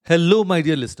Hello, my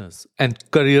dear listeners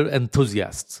and career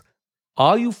enthusiasts.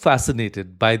 Are you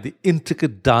fascinated by the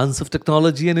intricate dance of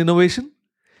technology and innovation?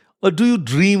 Or do you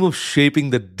dream of shaping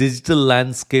the digital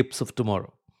landscapes of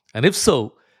tomorrow? And if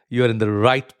so, you are in the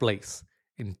right place.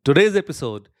 In today's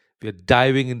episode, we are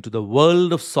diving into the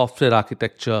world of software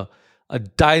architecture, a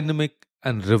dynamic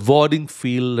and rewarding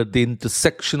field at the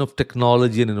intersection of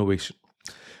technology and innovation.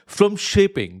 From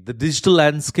shaping the digital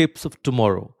landscapes of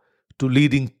tomorrow to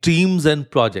leading teams and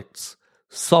projects,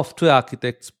 software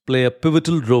architects play a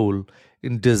pivotal role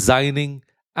in designing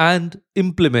and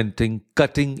implementing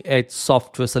cutting edge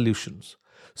software solutions.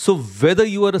 So, whether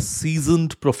you are a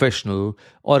seasoned professional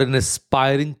or an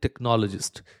aspiring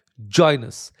technologist, join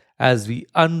us as we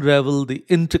unravel the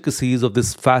intricacies of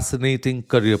this fascinating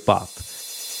career path.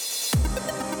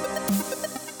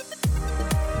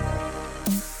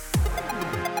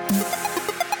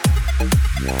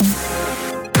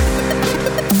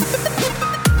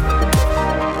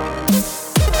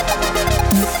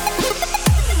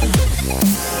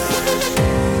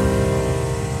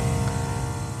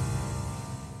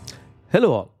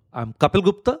 Hello, all. I'm Kapil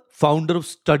Gupta, founder of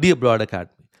Study Abroad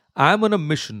Academy. I'm on a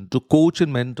mission to coach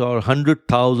and mentor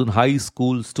 100,000 high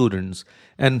school students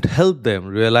and help them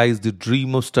realize the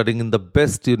dream of studying in the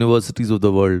best universities of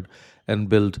the world and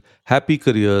build happy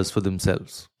careers for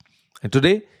themselves. And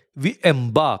today, we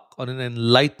embark on an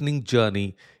enlightening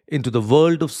journey into the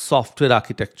world of software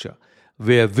architecture,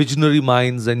 where visionary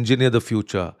minds engineer the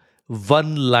future,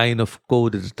 one line of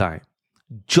code at a time.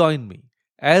 Join me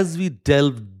as we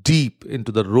delve deep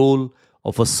into the role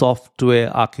of a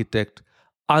software architect,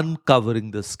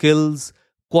 uncovering the skills,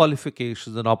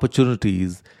 qualifications, and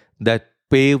opportunities that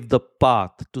pave the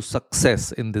path to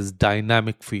success in this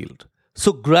dynamic field.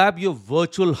 So grab your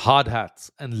virtual hard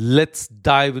hats and let's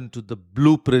dive into the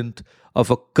blueprint of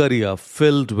a career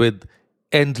filled with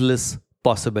endless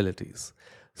possibilities.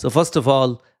 So, first of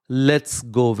all, let's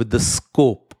go with the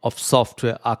scope of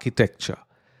software architecture.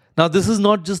 Now, this is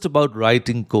not just about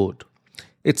writing code,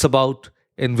 it's about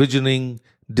envisioning,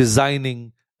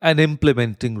 designing, and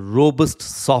implementing robust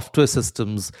software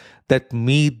systems that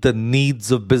meet the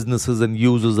needs of businesses and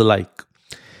users alike.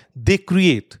 They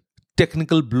create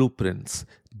technical blueprints,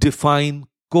 define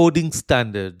coding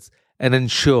standards, and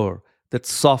ensure that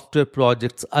software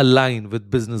projects align with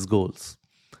business goals.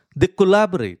 They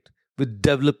collaborate with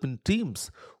development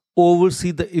teams,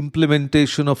 oversee the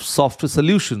implementation of software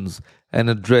solutions, and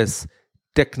address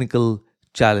technical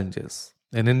challenges.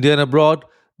 In India and abroad,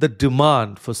 the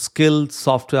demand for skilled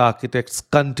software architects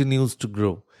continues to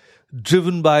grow,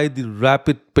 driven by the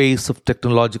rapid pace of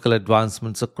technological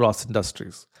advancements across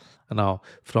industries. Now,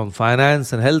 from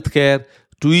finance and healthcare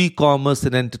to e commerce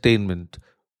and entertainment,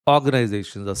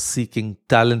 organizations are seeking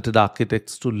talented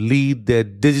architects to lead their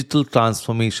digital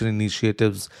transformation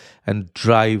initiatives and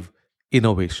drive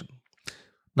innovation.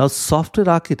 Now, software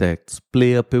architects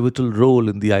play a pivotal role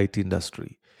in the IT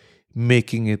industry,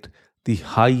 making it the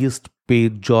highest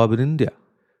paid job in India.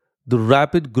 The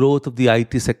rapid growth of the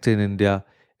IT sector in India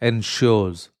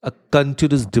ensures a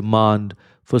continuous demand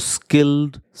for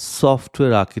skilled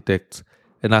software architects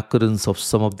and occurrence of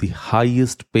some of the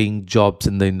highest paying jobs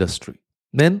in the industry.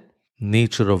 Then,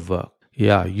 nature of work.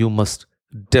 Yeah, you must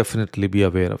definitely be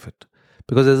aware of it.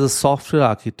 Because as a software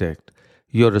architect,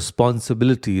 your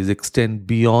responsibilities extend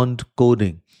beyond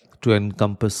coding to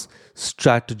encompass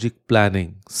strategic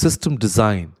planning, system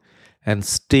design, and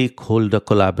stakeholder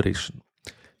collaboration.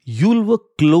 You'll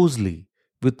work closely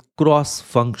with cross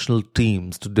functional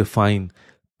teams to define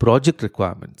project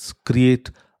requirements, create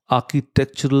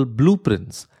architectural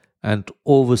blueprints, and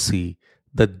oversee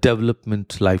the development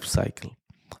lifecycle.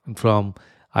 And from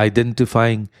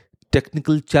identifying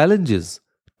technical challenges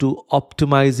to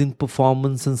optimizing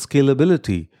performance and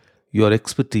scalability, your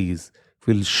expertise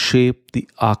will shape the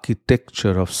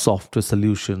architecture of software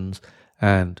solutions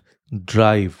and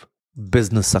drive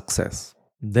business success.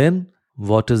 Then,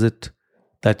 what is it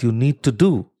that you need to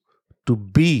do to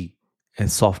be a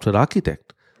software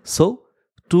architect? So,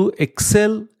 to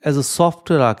excel as a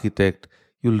software architect,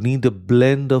 you'll need a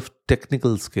blend of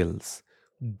technical skills,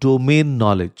 domain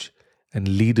knowledge, and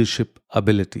leadership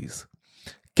abilities.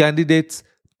 Candidates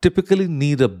typically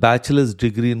need a bachelor's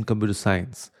degree in computer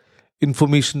science,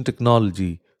 information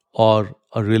technology, or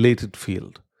a related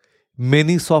field.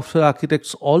 Many software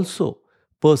architects also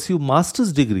pursue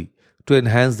master's degree to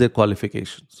enhance their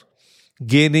qualifications.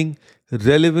 Gaining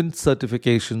relevant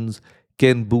certifications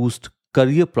can boost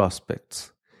career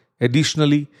prospects.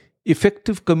 Additionally,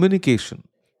 effective communication,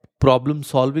 problem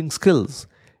solving skills,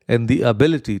 and the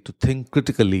ability to think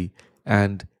critically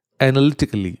and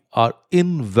analytically are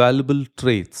invaluable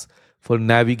traits for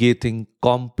navigating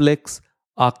complex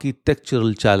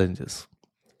architectural challenges.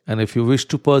 And if you wish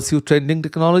to pursue trending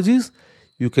technologies,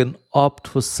 you can opt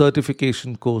for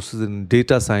certification courses in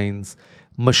data science,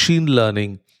 machine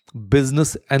learning,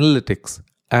 business analytics,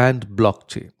 and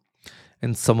blockchain.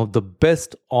 And some of the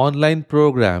best online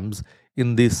programs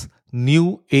in these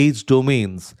new age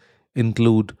domains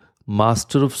include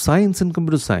Master of Science in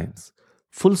Computer Science,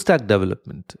 Full Stack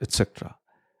Development, etc.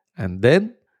 And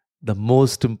then the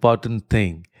most important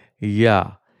thing,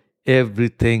 yeah,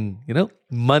 everything,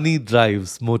 money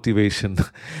drives motivation.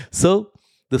 So,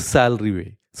 the salary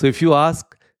way. So, if you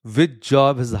ask which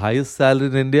job has the highest salary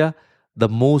in India, the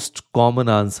most common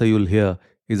answer you'll hear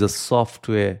is a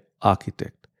software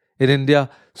architect. In India,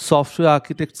 software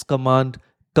architects command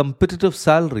competitive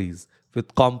salaries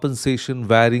with compensation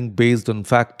varying based on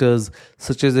factors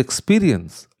such as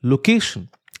experience, location,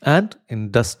 and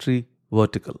industry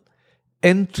vertical.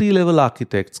 Entry level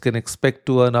architects can expect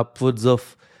to earn upwards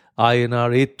of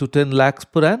INR 8 to 10 lakhs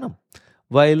per annum,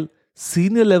 while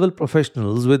senior level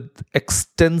professionals with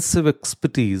extensive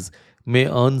expertise may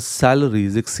earn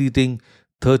salaries exceeding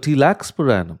 30 lakhs per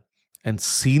annum, and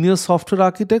senior software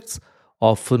architects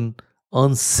often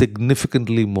earn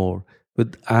significantly more,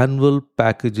 with annual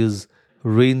packages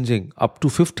ranging up to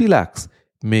 50 lakhs,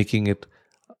 making it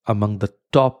among the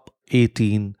top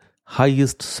 18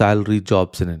 highest salary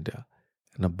jobs in India.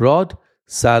 And abroad,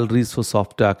 salaries for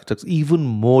software architects even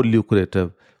more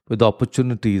lucrative, with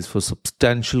opportunities for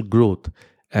substantial growth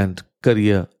and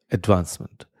career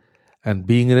advancement. And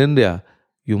being in India,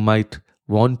 you might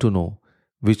want to know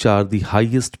which are the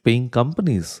highest paying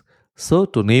companies. So,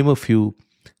 to name a few,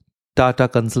 Tata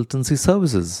Consultancy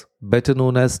Services, better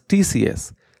known as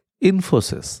TCS,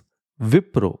 Infosys,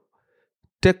 Wipro,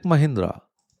 Tech Mahindra,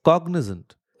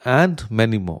 Cognizant, and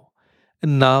many more.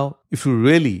 And now, if you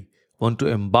really want to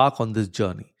embark on this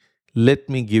journey, let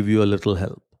me give you a little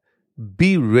help.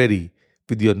 Be ready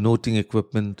with your noting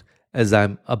equipment, as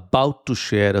I'm about to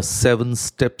share a 7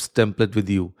 steps template with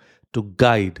you to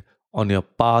guide on your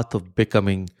path of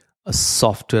becoming a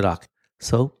software architect.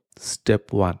 So,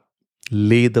 step 1,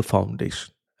 lay the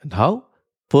foundation. And how?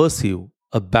 Pursue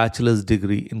a bachelor's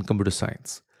degree in computer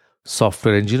science,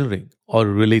 software engineering, or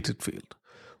related field.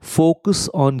 Focus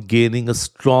on gaining a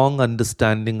strong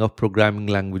understanding of programming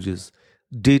languages,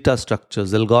 data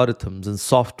structures, algorithms, and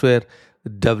software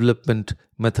development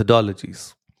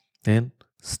methodologies. And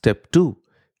step 2,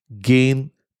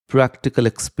 gain practical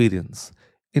experience,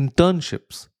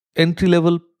 internships, entry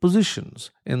level positions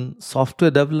in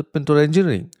software development or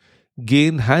engineering.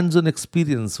 Gain hands on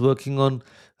experience working on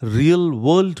real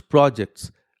world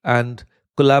projects and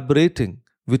collaborating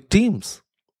with teams.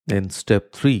 Then,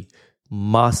 step 3,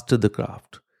 master the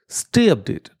craft. Stay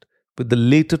updated with the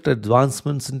latest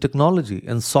advancements in technology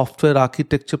and software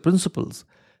architecture principles.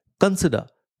 Consider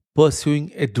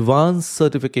pursuing advanced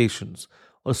certifications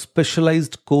or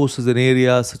specialized courses in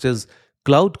areas such as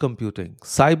cloud computing,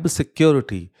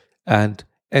 cybersecurity, and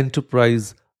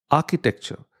enterprise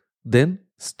architecture. Then,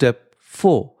 step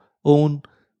 4, own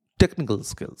technical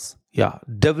skills. Yeah,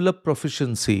 develop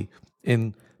proficiency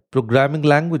in programming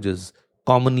languages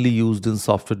commonly used in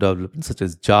software development, such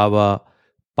as Java,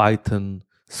 Python,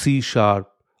 C Sharp,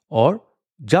 or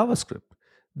JavaScript.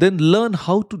 Then learn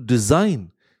how to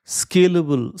design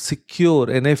scalable, secure,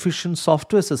 and efficient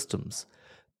software systems.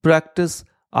 Practice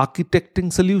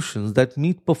architecting solutions that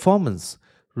meet performance,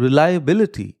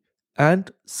 reliability,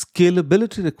 and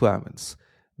scalability requirements.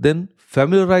 Then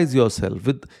familiarize yourself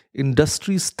with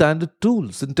industry standard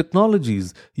tools and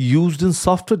technologies used in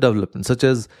software development, such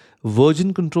as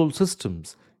version control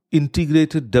systems,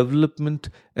 integrated development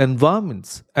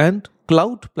environments, and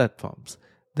cloud platforms.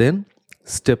 Then,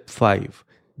 step 5,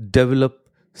 develop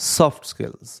soft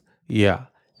skills. Yeah,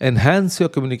 enhance your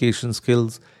communication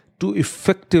skills to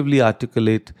effectively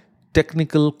articulate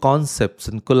technical concepts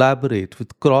and collaborate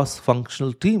with cross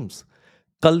functional teams.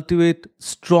 Cultivate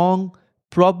strong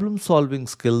problem solving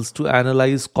skills to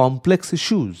analyze complex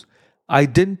issues,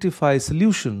 identify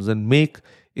solutions, and make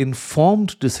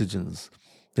informed decisions.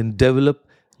 Then develop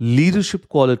leadership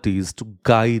qualities to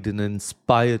guide and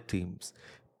inspire teams.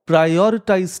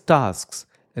 Prioritize tasks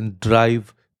and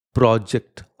drive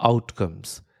project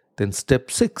outcomes. Then, step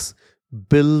 6,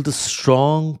 build a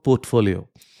strong portfolio.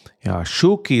 Yeah,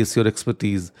 showcase your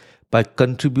expertise by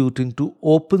contributing to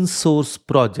open source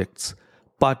projects,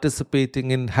 participating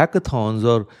in hackathons,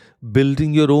 or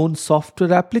building your own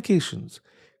software applications.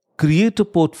 Create a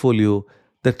portfolio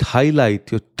that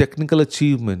highlight your technical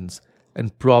achievements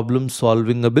and problem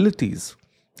solving abilities.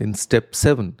 In step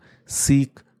 7,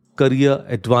 seek career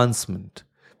advancement.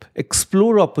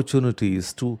 Explore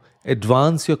opportunities to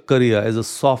advance your career as a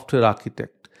software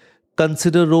architect.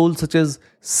 Consider roles such as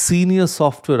senior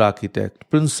software architect,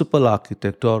 principal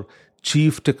architect, or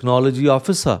chief technology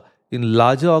officer in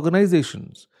larger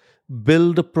organizations.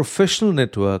 Build a professional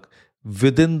network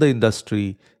within the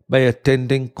industry by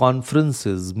attending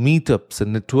conferences, meetups,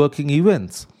 and networking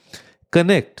events.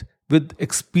 Connect with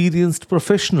experienced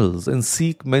professionals and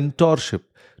seek mentorship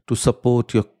to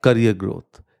support your career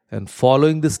growth. And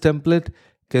following this template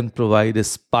can provide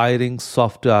aspiring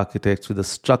software architects with a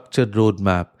structured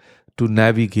roadmap to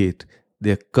navigate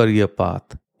their career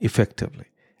path effectively.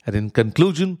 And in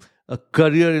conclusion, a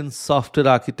career in software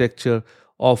architecture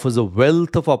offers a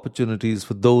wealth of opportunities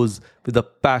for those with a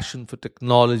passion for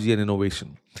technology and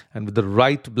innovation. And with the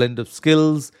right blend of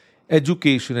skills,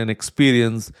 education, and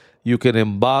experience, you can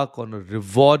embark on a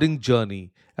rewarding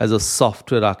journey as a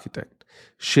software architect,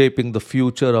 shaping the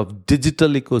future of digital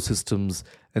ecosystems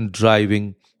and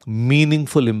driving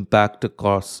meaningful impact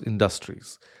across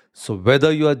industries. So,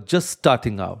 whether you are just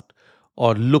starting out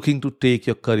or looking to take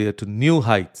your career to new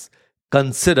heights,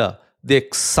 consider the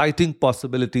exciting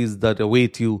possibilities that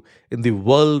await you in the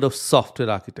world of software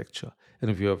architecture. And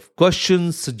if you have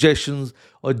questions, suggestions,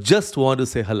 or just want to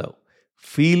say hello,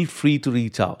 feel free to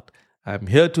reach out. I'm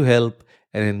here to help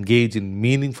and engage in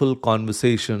meaningful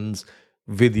conversations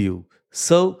with you.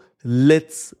 So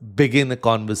let's begin a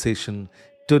conversation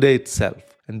today itself.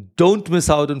 And don't miss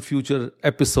out on future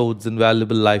episodes and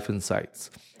valuable life insights.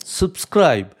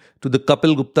 Subscribe to the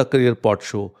Kapil Gupta Career Pod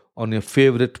Show on your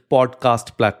favorite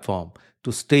podcast platform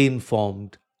to stay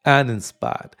informed and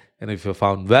inspired. And if you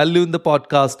found value in the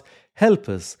podcast, help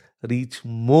us reach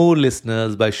more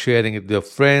listeners by sharing it with your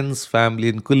friends, family,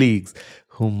 and colleagues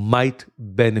who might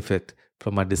benefit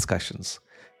from our discussions.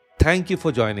 Thank you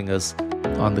for joining us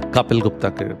on the Kapil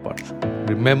Gupta Career Pod Show.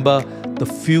 Remember, the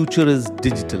future is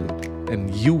digital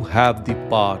and you have the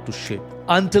power to shape.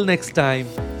 Until next time,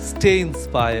 stay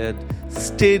inspired,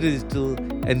 stay digital,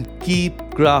 and keep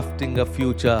crafting a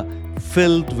future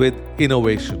filled with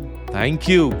innovation. Thank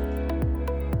you.